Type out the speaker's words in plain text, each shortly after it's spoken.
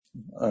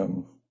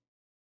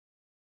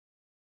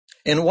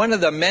In one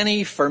of the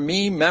many, for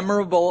me,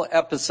 memorable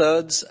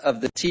episodes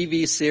of the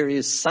TV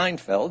series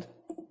Seinfeld,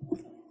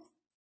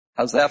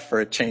 how's that for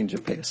a change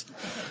of pace?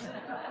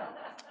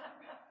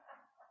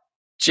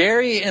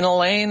 Jerry and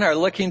Elaine are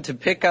looking to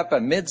pick up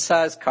a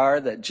mid-sized car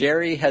that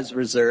Jerry has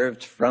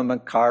reserved from a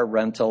car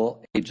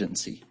rental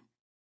agency.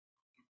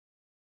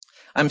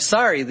 I'm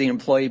sorry, the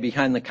employee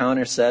behind the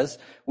counter says,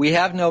 we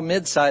have no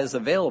mid-size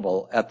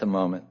available at the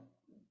moment.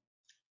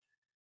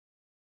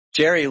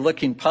 Jerry,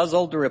 looking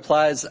puzzled,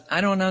 replies,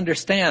 I don't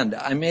understand.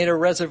 I made a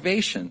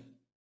reservation.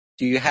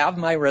 Do you have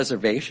my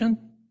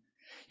reservation?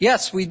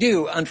 Yes, we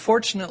do.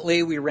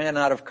 Unfortunately, we ran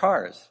out of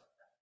cars.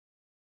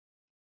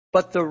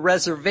 But the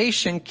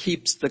reservation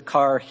keeps the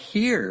car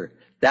here.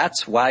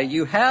 That's why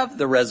you have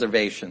the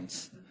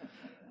reservations.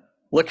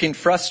 Looking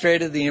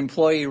frustrated, the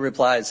employee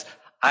replies,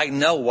 I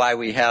know why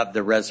we have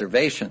the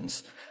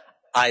reservations.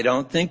 I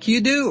don't think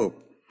you do.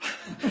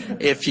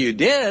 If you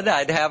did,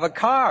 I'd have a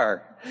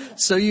car.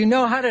 So you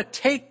know how to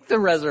take the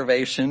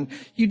reservation,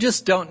 you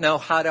just don't know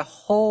how to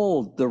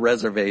hold the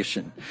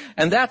reservation.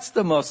 And that's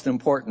the most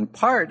important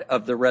part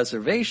of the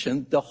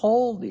reservation, the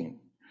holding.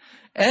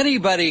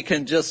 Anybody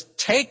can just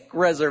take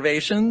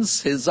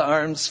reservations, his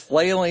arms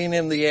flailing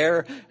in the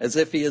air as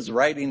if he is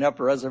writing up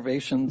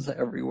reservations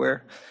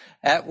everywhere,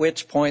 at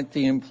which point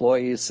the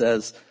employee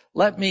says,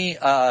 let me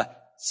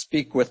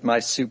speak with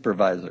my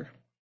supervisor.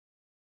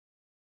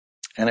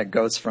 And it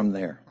goes from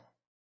there.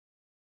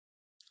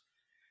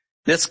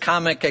 This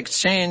comic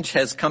exchange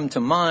has come to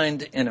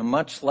mind in a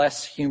much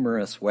less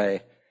humorous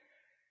way,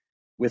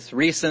 with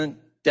recent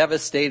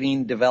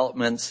devastating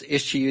developments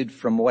issued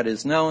from what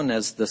is known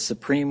as the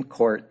Supreme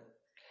Court,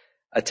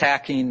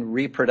 attacking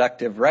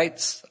reproductive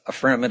rights,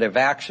 affirmative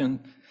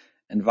action,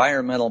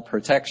 environmental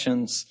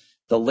protections,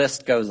 the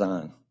list goes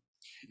on.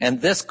 And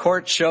this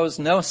court shows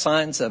no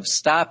signs of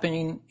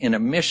stopping in a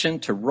mission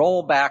to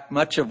roll back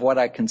much of what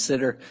I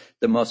consider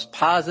the most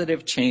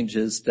positive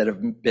changes that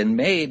have been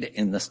made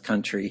in this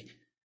country,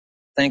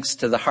 thanks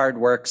to the hard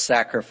work,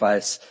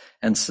 sacrifice,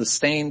 and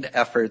sustained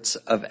efforts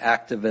of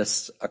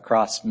activists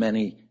across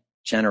many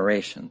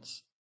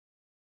generations.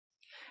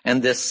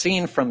 And this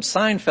scene from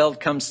Seinfeld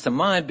comes to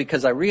mind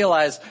because I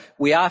realize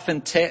we often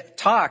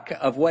talk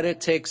of what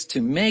it takes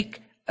to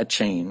make a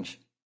change.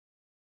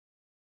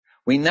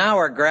 We now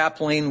are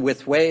grappling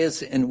with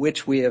ways in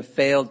which we have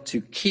failed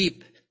to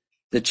keep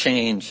the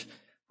change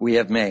we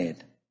have made.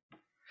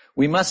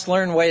 We must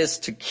learn ways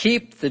to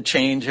keep the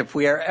change if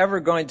we are ever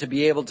going to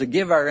be able to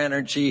give our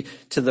energy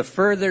to the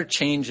further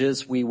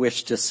changes we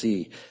wish to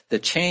see, the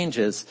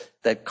changes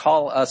that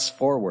call us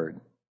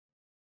forward.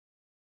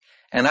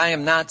 And I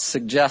am not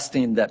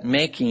suggesting that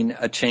making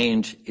a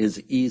change is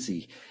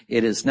easy.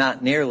 It is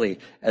not nearly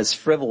as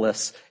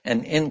frivolous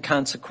and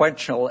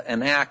inconsequential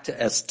an act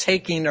as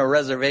taking a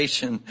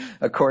reservation,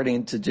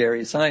 according to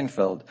Jerry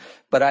Seinfeld.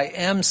 But I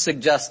am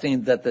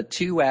suggesting that the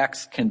two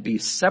acts can be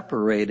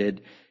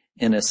separated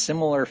in a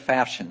similar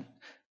fashion.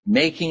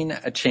 Making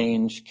a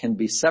change can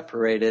be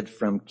separated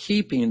from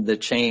keeping the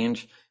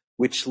change,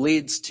 which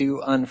leads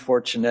to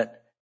unfortunate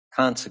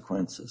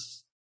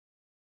consequences.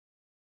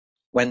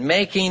 When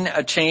making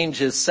a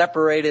change is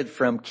separated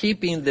from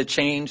keeping the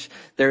change,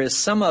 there is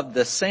some of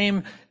the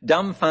same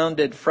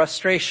dumbfounded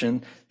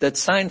frustration that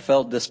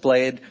Seinfeld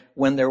displayed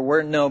when there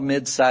were no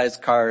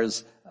mid-sized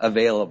cars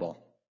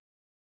available.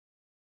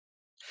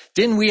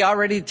 Didn't we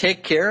already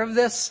take care of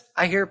this?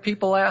 I hear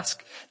people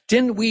ask.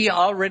 Didn't we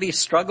already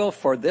struggle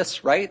for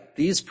this right,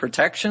 these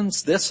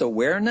protections, this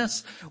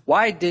awareness?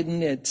 Why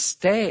didn't it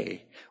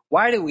stay?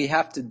 Why do we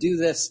have to do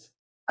this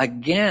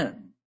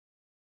again?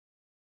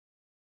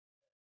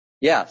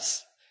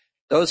 Yes,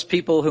 those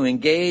people who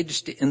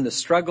engaged in the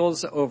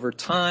struggles over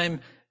time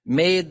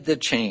made the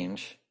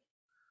change.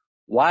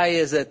 Why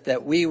is it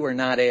that we were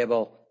not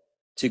able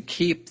to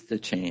keep the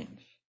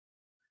change,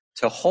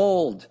 to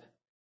hold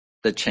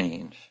the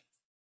change?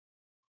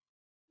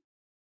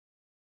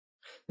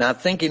 Now,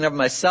 thinking of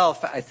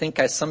myself, I think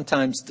I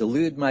sometimes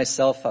delude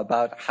myself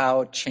about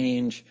how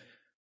change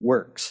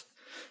works.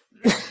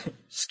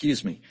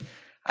 Excuse me.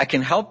 I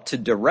can help to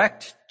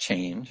direct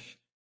change,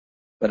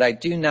 but I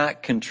do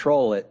not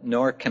control it,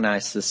 nor can I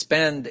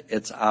suspend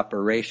its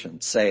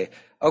operation. Say,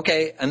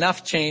 okay,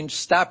 enough change,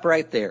 stop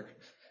right there.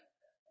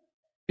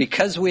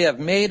 Because we have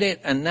made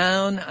it a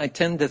noun, I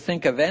tend to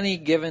think of any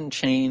given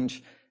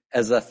change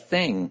as a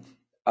thing,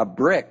 a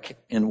brick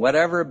in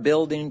whatever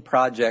building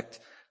project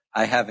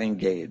I have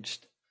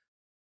engaged.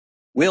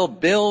 We'll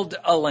build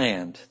a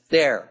land.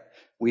 There.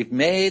 We've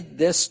made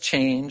this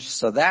change,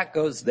 so that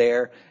goes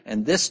there,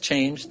 and this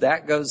change,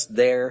 that goes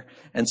there.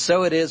 And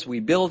so it is,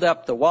 we build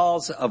up the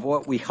walls of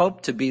what we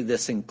hope to be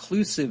this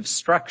inclusive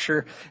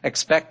structure,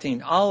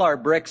 expecting all our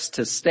bricks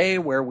to stay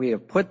where we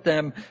have put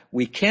them.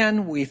 We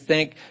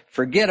think,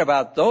 forget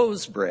about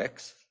those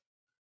bricks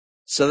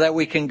so that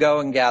we can go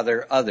and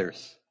gather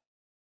others.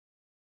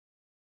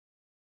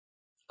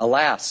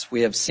 Alas,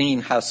 we have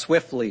seen how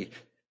swiftly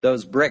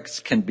those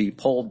bricks can be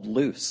pulled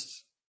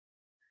loose,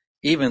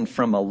 even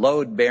from a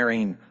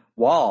load-bearing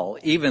wall,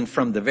 even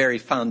from the very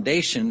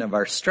foundation of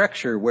our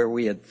structure where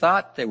we had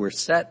thought they were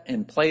set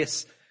in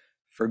place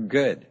for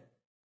good.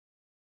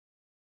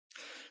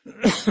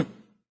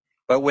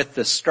 But with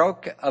the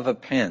stroke of a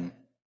pen,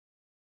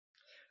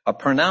 a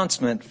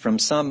pronouncement from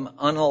some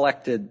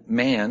unelected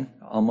man,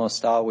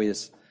 almost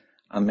always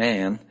a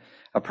man,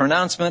 a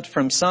pronouncement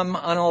from some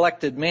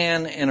unelected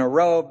man in a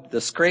robe, the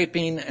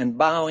scraping and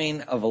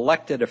bowing of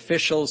elected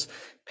officials,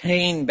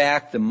 paying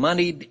back the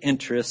moneyed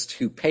interest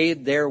who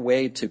paid their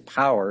way to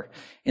power.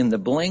 In the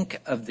blink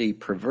of the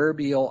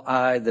proverbial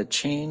eye, the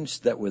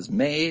change that was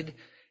made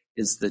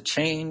is the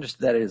change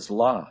that is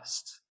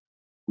lost.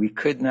 We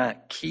could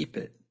not keep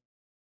it.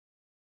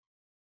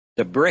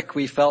 The brick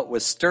we felt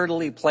was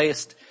sturdily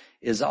placed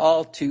is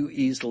all too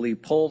easily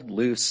pulled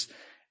loose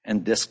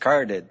and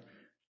discarded.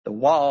 The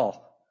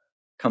wall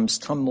comes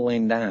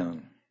tumbling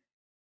down.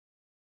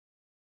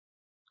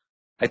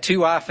 I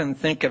too often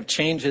think of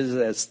changes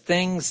as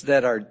things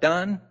that are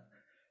done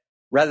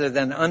rather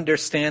than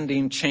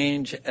understanding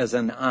change as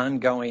an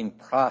ongoing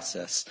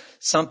process,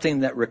 something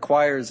that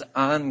requires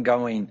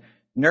ongoing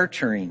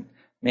nurturing,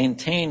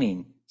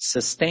 maintaining,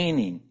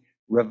 sustaining,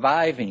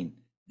 reviving,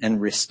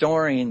 and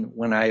restoring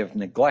when I have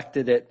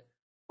neglected it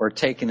or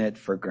taken it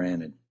for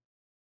granted.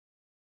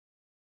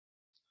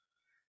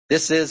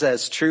 This is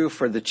as true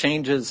for the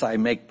changes I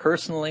make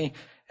personally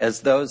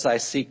as those I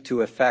seek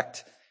to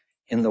effect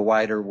in the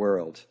wider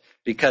world.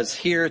 Because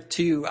here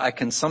too, I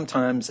can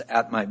sometimes,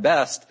 at my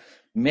best,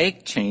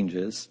 make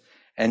changes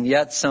and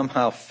yet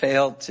somehow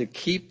fail to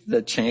keep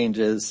the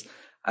changes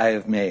I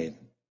have made.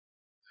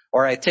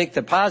 Or I take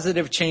the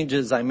positive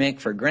changes I make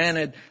for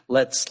granted,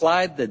 let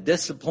slide the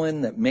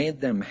discipline that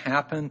made them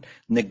happen,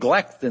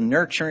 neglect the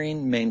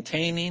nurturing,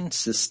 maintaining,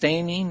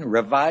 sustaining,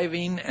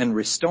 reviving, and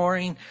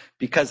restoring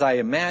because I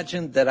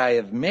imagine that I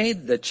have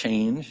made the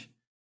change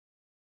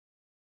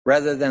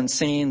rather than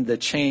seeing the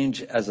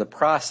change as a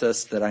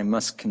process that I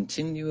must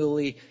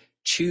continually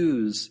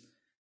choose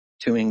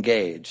to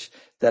engage,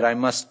 that I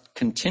must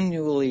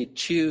continually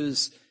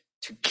choose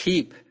to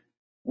keep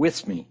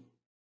with me.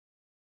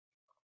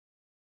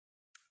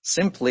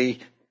 Simply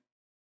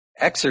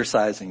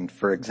exercising,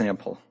 for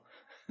example.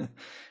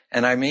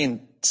 And I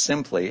mean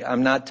simply,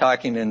 I'm not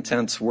talking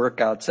intense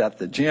workouts at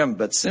the gym,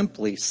 but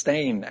simply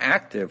staying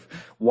active,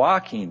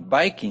 walking,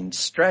 biking,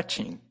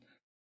 stretching.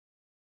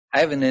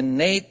 I have an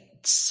innate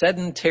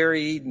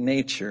sedentary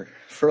nature,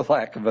 for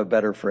lack of a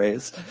better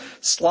phrase,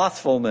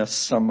 slothfulness,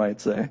 some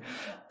might say,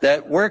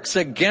 that works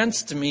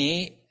against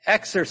me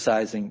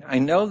exercising. I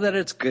know that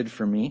it's good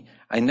for me.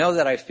 I know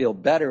that I feel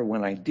better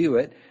when I do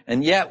it.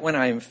 And yet when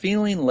I am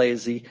feeling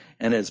lazy,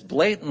 and as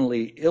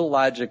blatantly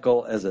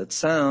illogical as it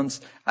sounds,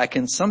 I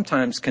can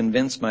sometimes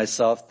convince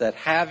myself that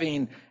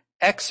having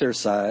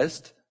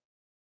exercised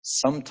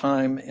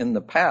sometime in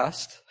the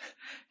past,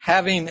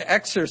 having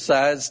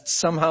exercised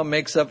somehow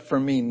makes up for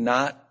me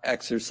not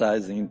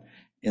exercising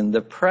in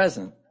the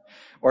present.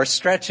 Or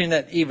stretching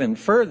it even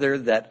further,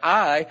 that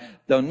I,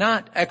 though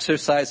not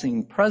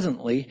exercising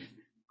presently,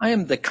 I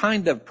am the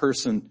kind of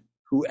person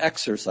who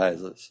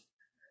exercises.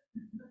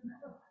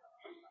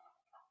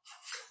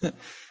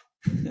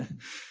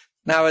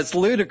 Now, as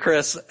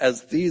ludicrous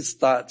as these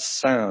thoughts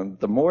sound,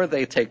 the more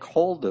they take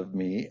hold of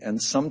me,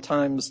 and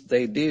sometimes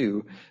they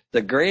do,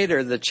 the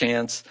greater the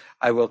chance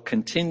I will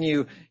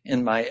continue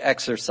in my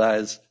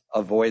exercise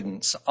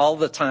avoidance, all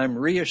the time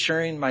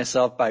reassuring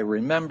myself by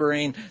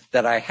remembering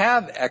that I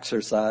have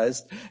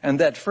exercised and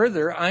that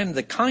further I'm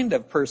the kind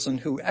of person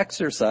who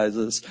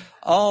exercises,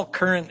 all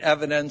current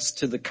evidence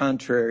to the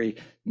contrary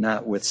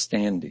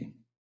notwithstanding.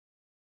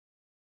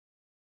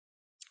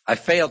 I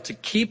fail to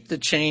keep the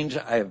change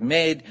I have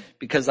made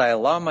because I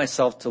allow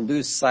myself to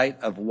lose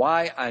sight of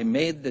why I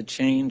made the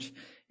change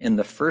in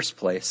the first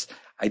place.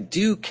 I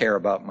do care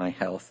about my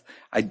health.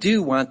 I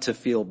do want to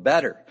feel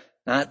better,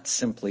 not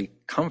simply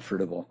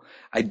comfortable.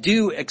 I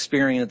do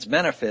experience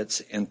benefits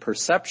in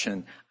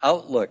perception,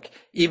 outlook,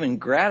 even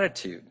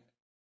gratitude.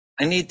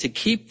 I need to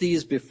keep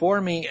these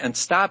before me and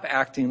stop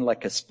acting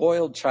like a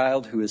spoiled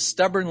child who is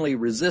stubbornly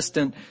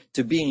resistant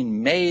to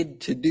being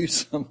made to do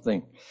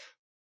something.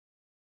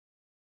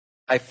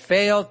 I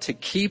fail to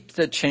keep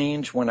the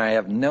change when I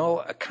have no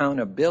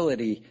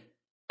accountability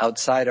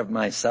outside of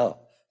myself.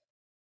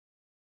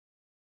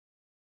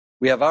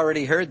 We have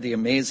already heard the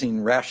amazing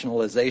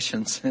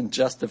rationalizations and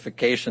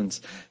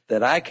justifications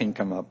that I can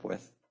come up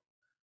with.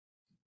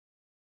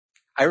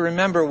 I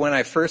remember when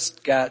I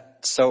first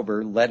got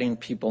sober, letting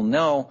people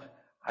know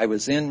I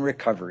was in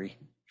recovery,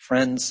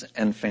 friends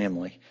and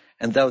family.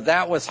 And though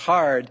that was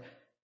hard,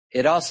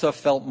 it also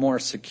felt more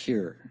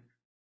secure.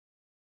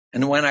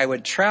 And when I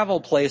would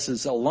travel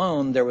places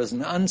alone, there was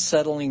an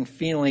unsettling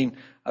feeling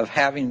of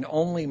having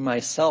only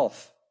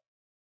myself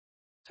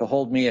to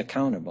hold me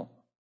accountable.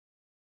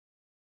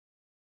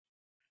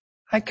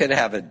 I could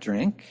have a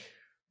drink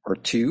or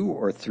two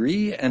or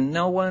three and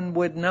no one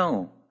would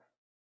know.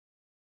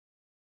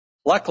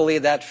 Luckily,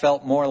 that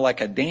felt more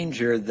like a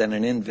danger than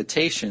an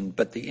invitation,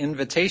 but the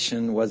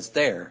invitation was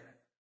there.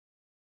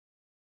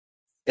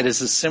 It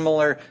is a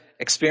similar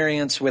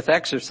experience with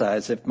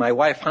exercise. If my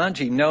wife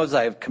Hanji knows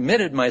I have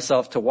committed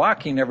myself to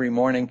walking every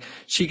morning,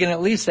 she can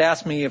at least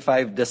ask me if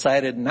I've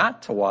decided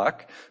not to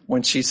walk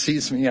when she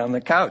sees me on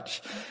the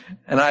couch.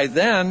 And I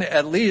then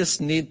at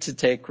least need to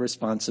take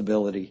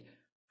responsibility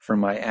for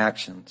my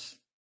actions.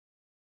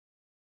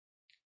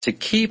 To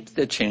keep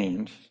the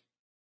change,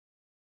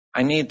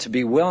 I need to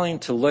be willing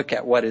to look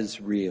at what is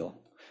real,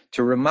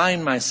 to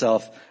remind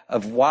myself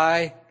of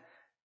why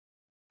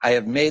I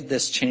have made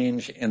this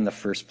change in the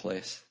first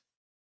place,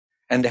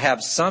 and to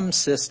have some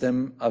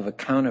system of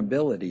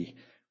accountability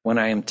when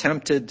I am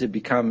tempted to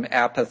become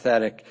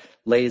apathetic,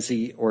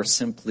 lazy, or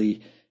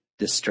simply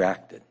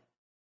distracted.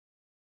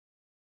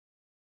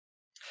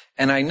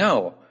 And I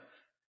know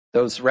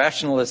those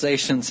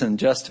rationalizations and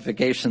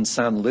justifications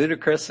sound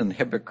ludicrous and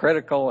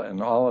hypocritical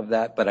and all of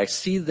that, but I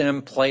see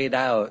them played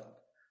out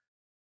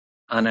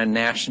on a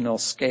national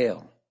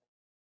scale.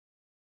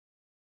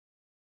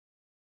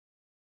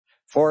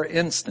 For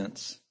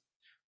instance,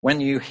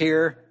 when you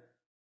hear,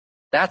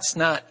 "That's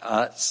not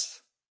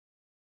us,"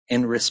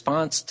 in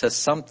response to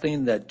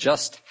something that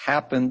just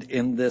happened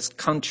in this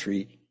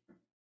country,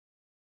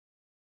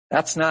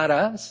 that's not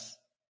us?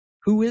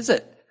 Who is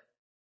it?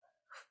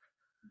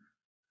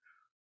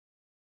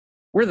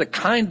 We're not the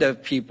kind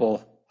of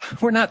people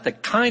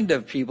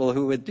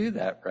who would do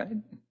that, right?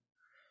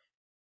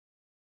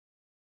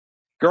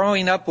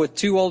 Growing up with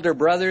two older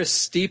brothers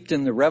steeped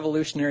in the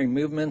revolutionary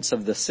movements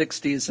of the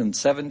 60s and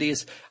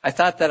 70s, I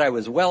thought that I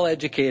was well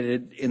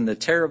educated in the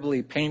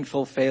terribly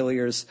painful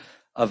failures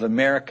of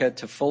America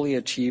to fully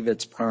achieve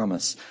its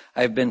promise.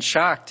 I've been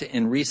shocked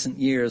in recent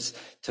years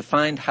to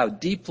find how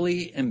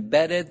deeply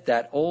embedded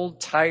that old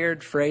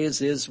tired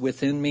phrase is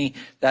within me,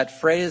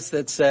 that phrase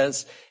that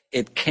says,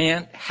 "It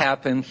can't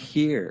happen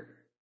here."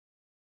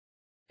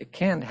 It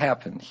can't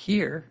happen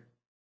here.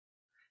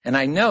 And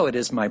I know it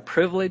is my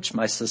privilege,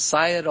 my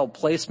societal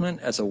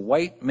placement as a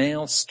white,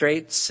 male,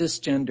 straight,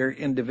 cisgender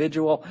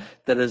individual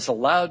that has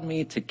allowed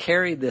me to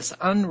carry this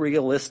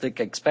unrealistic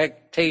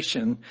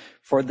expectation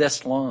for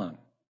this long.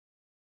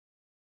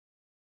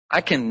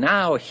 I can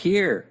now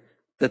hear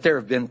that there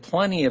have been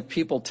plenty of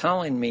people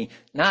telling me,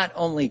 not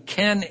only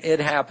can it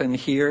happen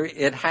here,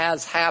 it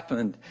has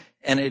happened,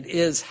 and it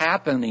is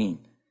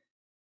happening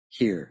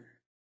here.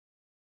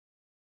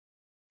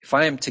 If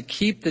I am to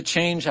keep the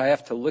change, I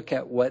have to look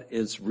at what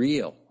is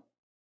real.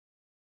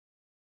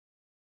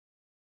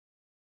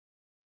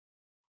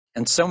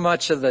 And so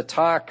much of the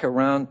talk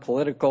around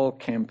political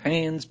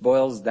campaigns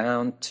boils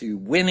down to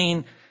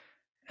winning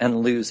and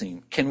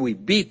losing. Can we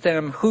beat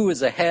them? Who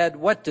is ahead?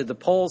 What do the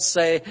polls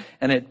say?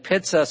 And it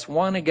pits us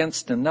one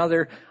against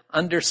another,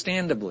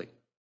 understandably.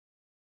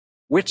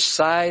 Which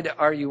side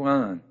are you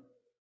on?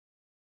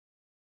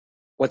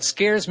 What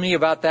scares me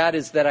about that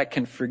is that I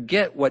can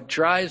forget what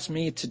drives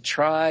me to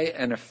try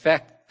and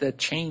affect the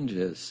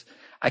changes.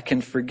 I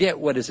can forget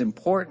what is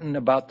important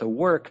about the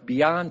work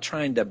beyond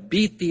trying to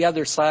beat the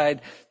other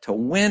side, to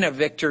win a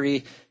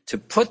victory, to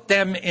put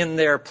them in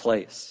their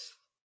place.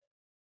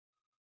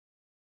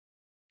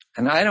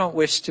 And I don't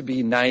wish to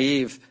be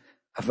naive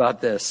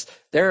about this.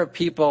 There are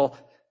people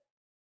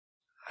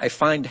I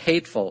find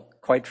hateful,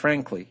 quite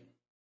frankly.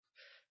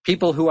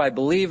 People who I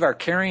believe are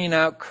carrying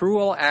out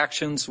cruel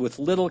actions with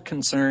little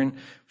concern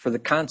for the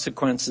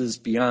consequences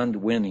beyond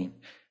winning.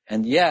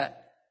 And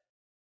yet,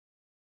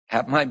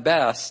 at my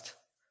best,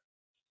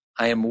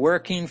 I am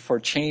working for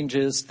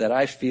changes that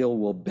I feel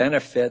will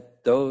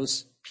benefit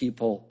those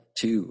people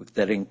too,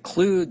 that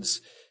includes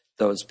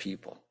those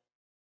people.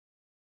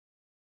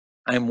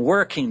 I'm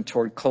working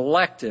toward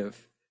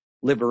collective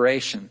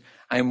liberation.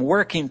 I'm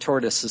working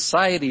toward a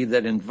society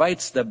that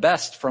invites the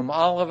best from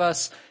all of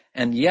us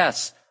and,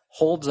 yes,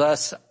 holds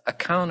us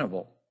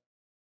accountable.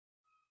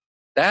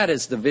 That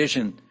is the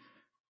vision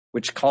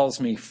which calls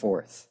me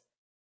forth.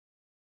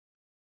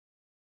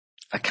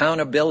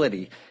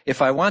 Accountability.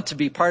 If I want to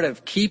be part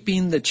of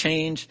keeping the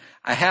change,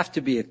 I have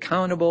to be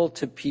accountable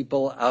to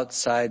people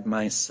outside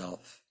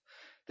myself.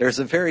 There's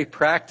a very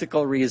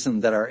practical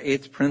reason that our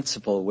 8th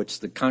principle, which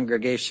the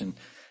congregation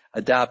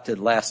adopted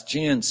last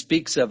June,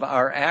 speaks of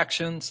our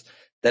actions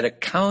that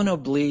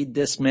accountably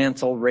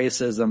dismantle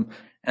racism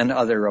and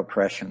other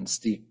oppressions.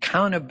 The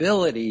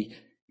accountability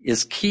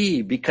is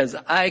key because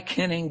I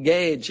can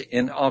engage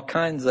in all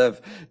kinds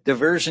of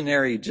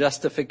diversionary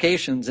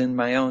justifications in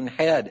my own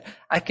head.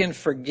 I can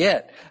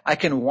forget. I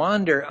can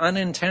wander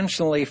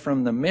unintentionally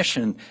from the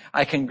mission.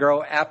 I can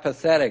grow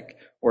apathetic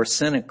or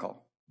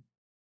cynical.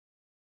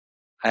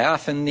 I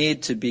often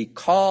need to be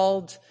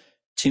called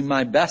to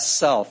my best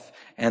self,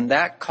 and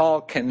that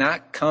call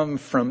cannot come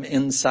from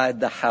inside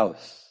the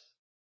house.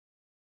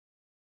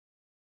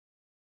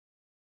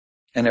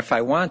 And if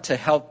I want to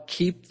help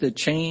keep the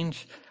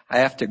change, I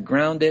have to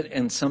ground it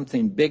in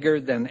something bigger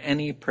than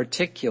any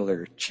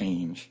particular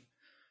change.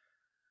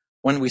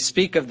 When we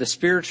speak of the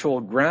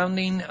spiritual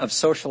grounding of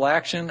social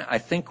action, I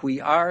think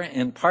we are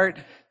in part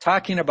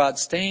talking about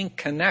staying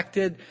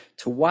connected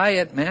to why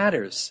it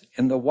matters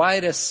in the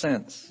widest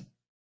sense.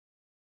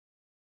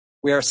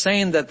 We are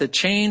saying that the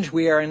change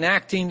we are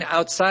enacting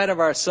outside of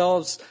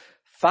ourselves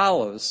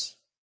follows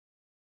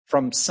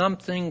from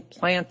something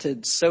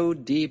planted so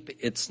deep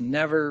it's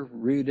never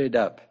rooted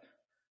up,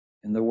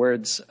 in the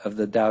words of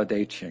the Tao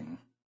Te Ching.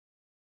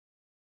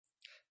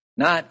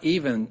 Not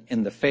even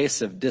in the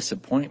face of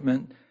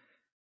disappointment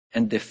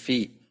and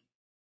defeat.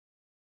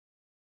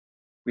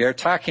 We are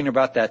talking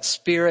about that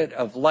spirit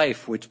of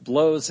life which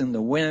blows in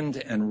the wind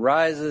and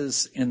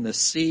rises in the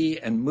sea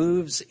and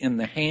moves in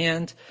the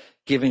hand,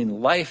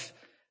 giving life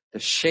the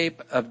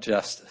shape of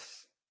justice.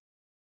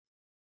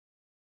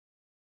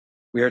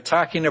 We are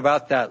talking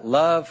about that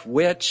love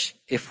which,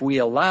 if we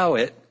allow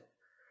it,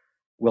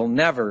 will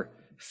never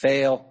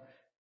fail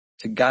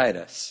to guide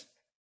us.